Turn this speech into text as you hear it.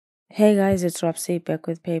Hey guys, it's Robsy back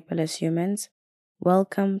with Paperless Humans.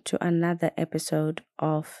 Welcome to another episode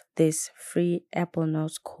of this free Apple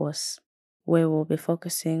Notes course where we'll be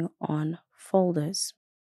focusing on folders.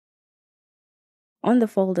 On the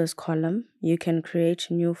folders column, you can create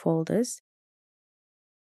new folders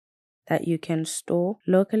that you can store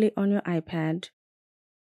locally on your iPad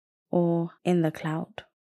or in the cloud.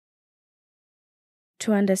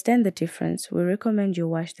 To understand the difference, we recommend you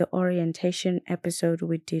watch the orientation episode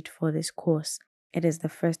we did for this course. It is the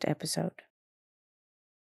first episode.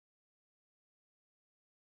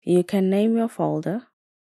 You can name your folder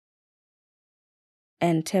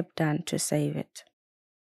and tap Done to save it.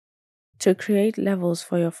 To create levels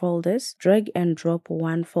for your folders, drag and drop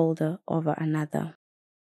one folder over another.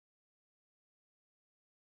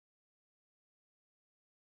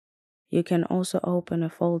 You can also open a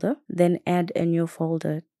folder, then add a new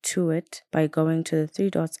folder to it by going to the three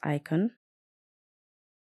dots icon.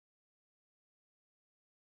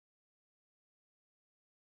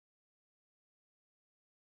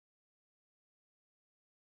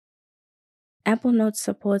 Apple Notes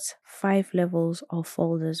supports 5 levels of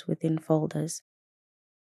folders within folders.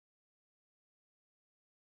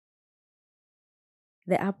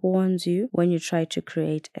 The app warns you when you try to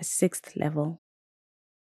create a 6th level.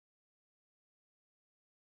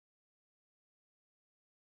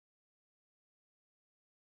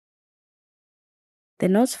 The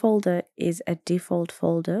Notes folder is a default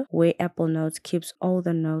folder where Apple Notes keeps all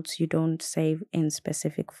the notes you don't save in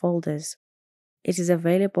specific folders. It is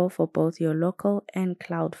available for both your local and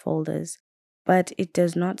cloud folders, but it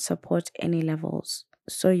does not support any levels,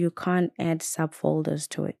 so you can't add subfolders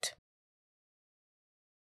to it.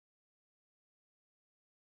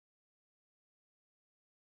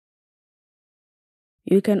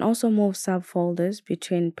 You can also move subfolders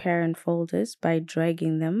between parent folders by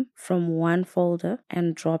dragging them from one folder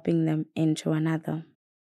and dropping them into another.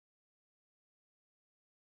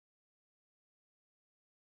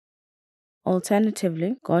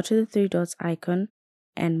 Alternatively, go to the three dots icon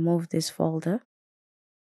and move this folder,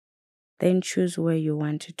 then choose where you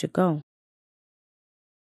want it to go.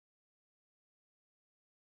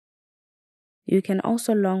 You can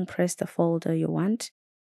also long press the folder you want.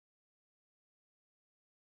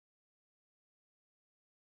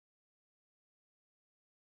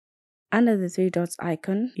 Under the three dots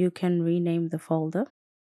icon, you can rename the folder.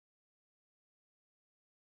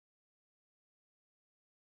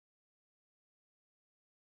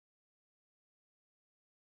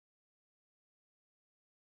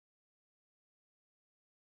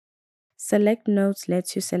 Select Notes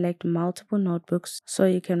lets you select multiple notebooks so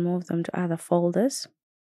you can move them to other folders.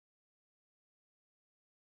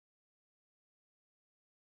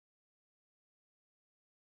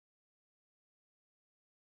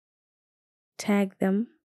 Tag them.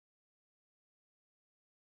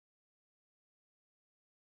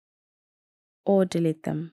 Or delete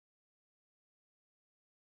them.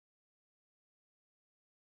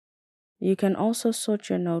 You can also sort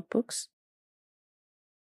your notebooks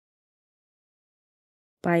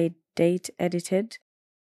by date edited,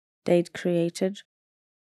 date created,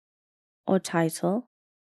 or title,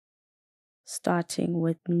 starting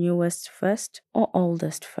with newest first or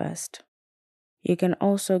oldest first. You can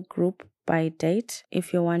also group by date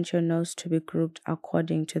if you want your notes to be grouped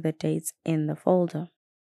according to the dates in the folder.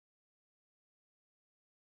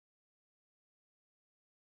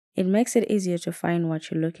 It makes it easier to find what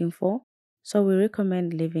you're looking for, so we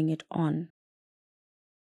recommend leaving it on.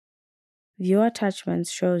 View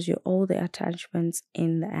attachments shows you all the attachments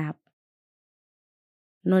in the app,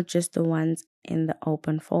 not just the ones in the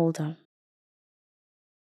open folder.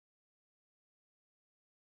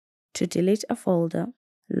 To delete a folder,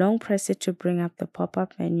 long press it to bring up the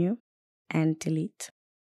pop-up menu and delete.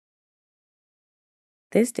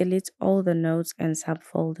 This deletes all the notes and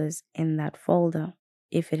subfolders in that folder,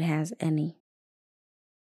 if it has any.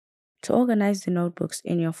 To organize the notebooks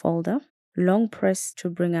in your folder, long press to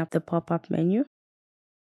bring up the pop-up menu,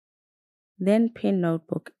 then pin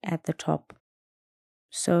notebook at the top,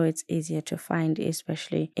 so it's easier to find,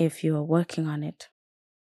 especially if you are working on it.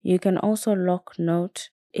 You can also lock note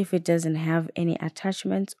if it doesn't have any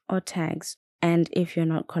attachments or tags, and if you're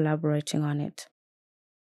not collaborating on it.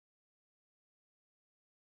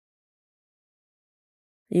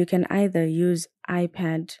 You can either use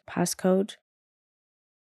iPad passcode,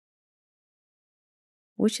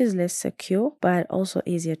 which is less secure but also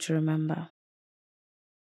easier to remember,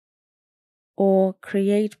 or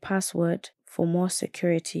create password for more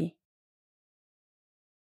security.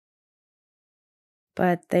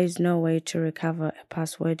 But there's no way to recover a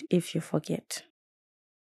password if you forget.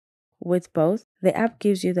 With both, the app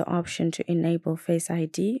gives you the option to enable Face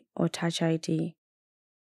ID or Touch ID,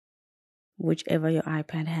 whichever your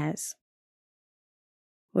iPad has.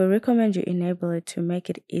 We recommend you enable it to make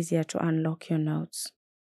it easier to unlock your notes.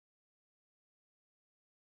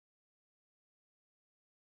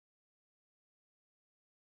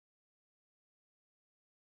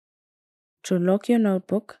 To lock your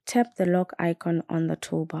notebook, tap the lock icon on the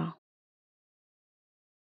toolbar.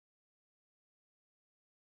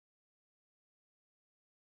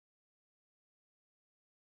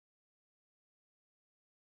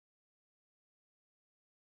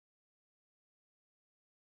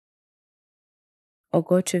 Or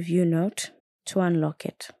go to View Note to unlock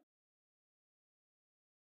it.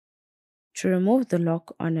 To remove the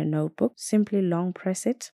lock on a notebook, simply long press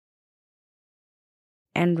it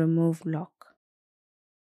and remove lock.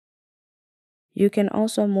 You can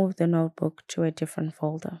also move the notebook to a different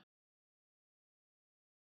folder.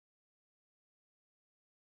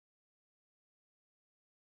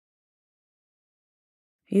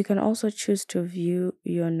 You can also choose to view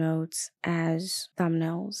your notes as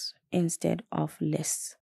thumbnails instead of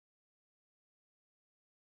lists.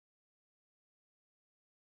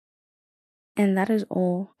 And that is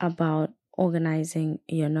all about organizing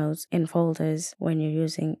your notes in folders when you're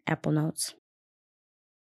using Apple Notes.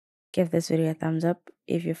 Give this video a thumbs up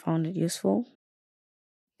if you found it useful.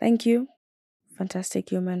 Thank you, fantastic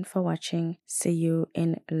human, for watching. See you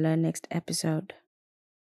in the next episode.